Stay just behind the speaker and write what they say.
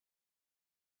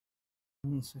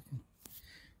1 second.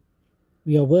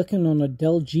 We are working on a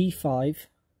Dell G5.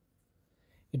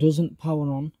 It doesn't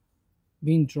power on,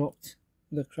 being dropped,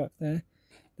 the crack there.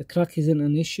 The crack isn't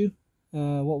an issue.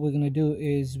 What we're going to do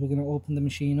is we're going to open the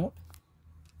machine up.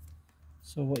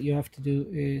 So what you have to do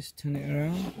is turn it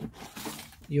around.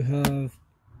 You have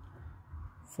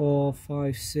 4,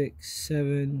 5, 6,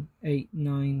 7, 8,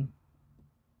 9,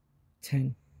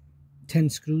 10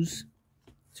 screws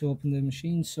to open the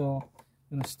machine. So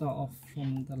I'm going to start off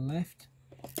from the left.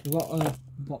 We've got a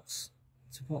box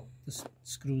to put the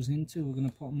screws into. We're going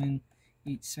to put them in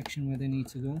each section where they need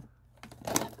to go.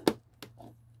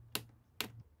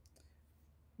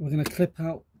 We're going to clip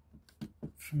out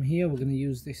from here. We're going to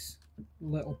use this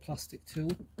little plastic tool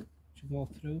to go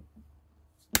through.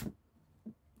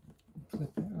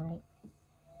 Clip it out.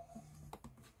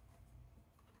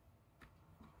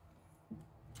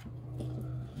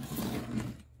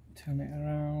 Turn it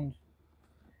around.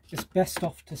 It's best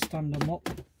off to stand them up.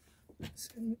 It's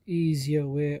an easier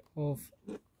way of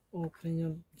opening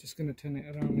them. I'm just going to turn it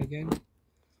around again.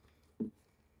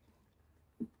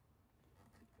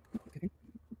 Okay.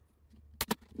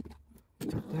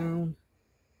 Put it down.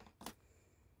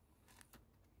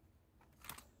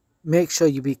 Make sure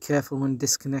you be careful when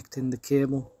disconnecting the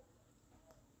cable,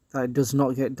 that it does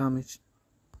not get damaged.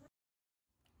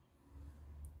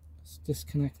 Let's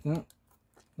disconnect that.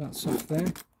 That's off there.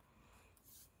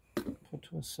 Put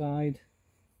to a side.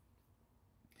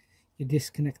 You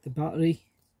disconnect the battery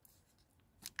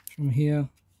from here.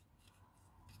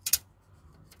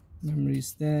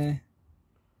 Memory's there.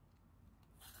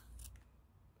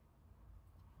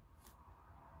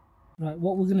 Right,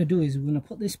 what we're going to do is we're going to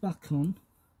put this back on.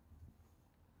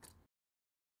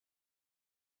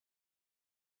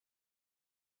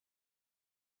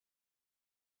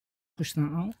 Push that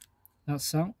out.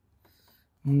 That's out.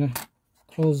 I'm going to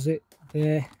close it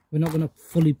there. We're not going to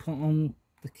fully put on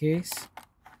the case.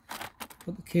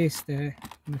 Put the case there.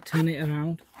 I'm going to turn it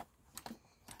around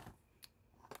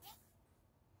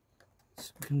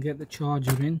so we can get the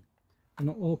charger in. I'm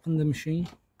going to open the machine.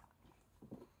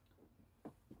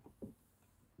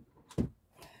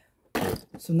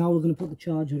 So now we're going to put the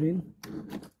charger in.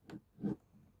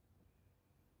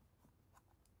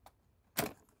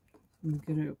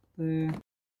 Get it up there.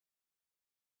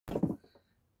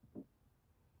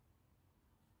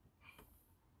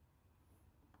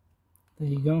 There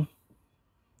you go.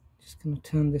 Just going to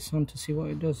turn this on to see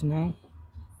what it does now.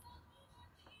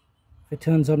 If it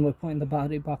turns on, we're putting the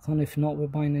battery back on. If not, we're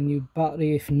buying a new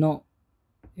battery. If not,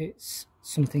 it's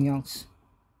something else.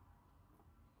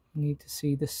 We need to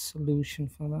see the solution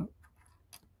for that.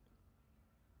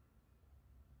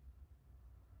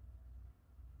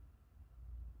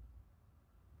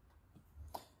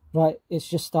 Right, it's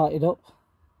just started up.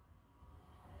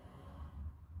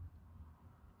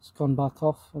 It's gone back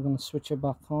off. We're going to switch it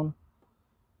back on.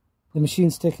 The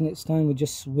machine's taking its time. We're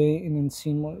just waiting and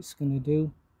seeing what it's going to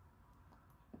do.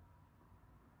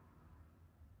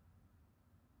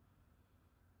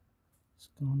 It's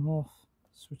gone off.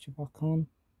 Switch it back on.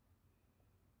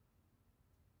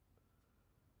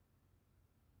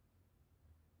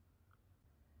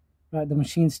 Right, the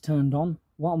machine's turned on.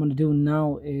 What I'm going to do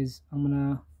now is I'm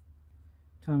going to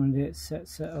time and date set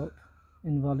up,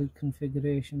 invalid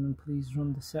configuration, and please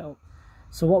run the setup.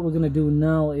 So what we're going to do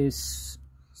now is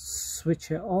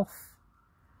switch it off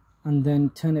and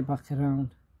then turn it back around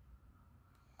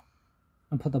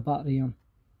and put the battery on.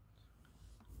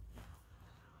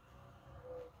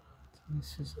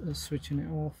 So this is switching it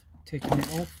off, taking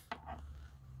it off.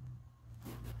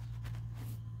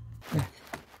 Yeah.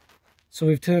 So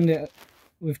we've turned it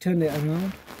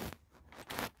around.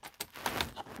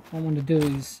 What I'm going to do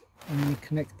is I'm going to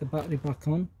connect the battery back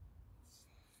on,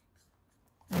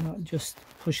 and that just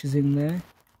pushes in there.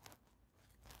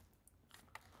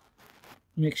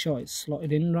 Make sure it's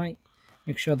slotted in right.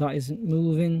 Make sure that isn't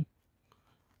moving.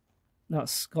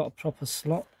 That's got a proper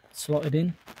slotted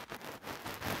in.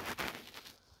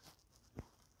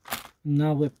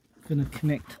 Now we're going to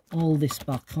connect all this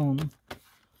back on.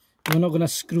 We're not going to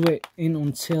screw it in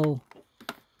until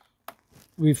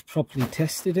we've properly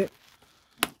tested it.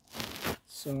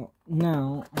 So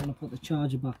now I'm going to put the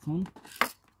charger back on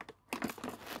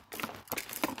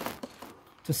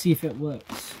to see if it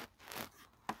works.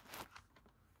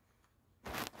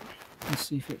 Let's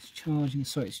see if it's charging.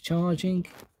 So it's charging.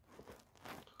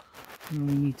 Now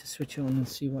we need to switch it on and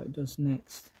see what it does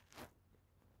next.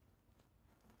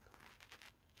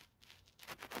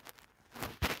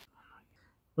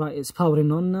 Right, it's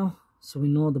powering on now, so we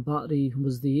know the battery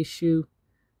was the issue.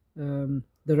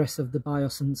 The rest of the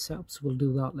BIOS and setups, we'll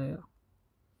do that later.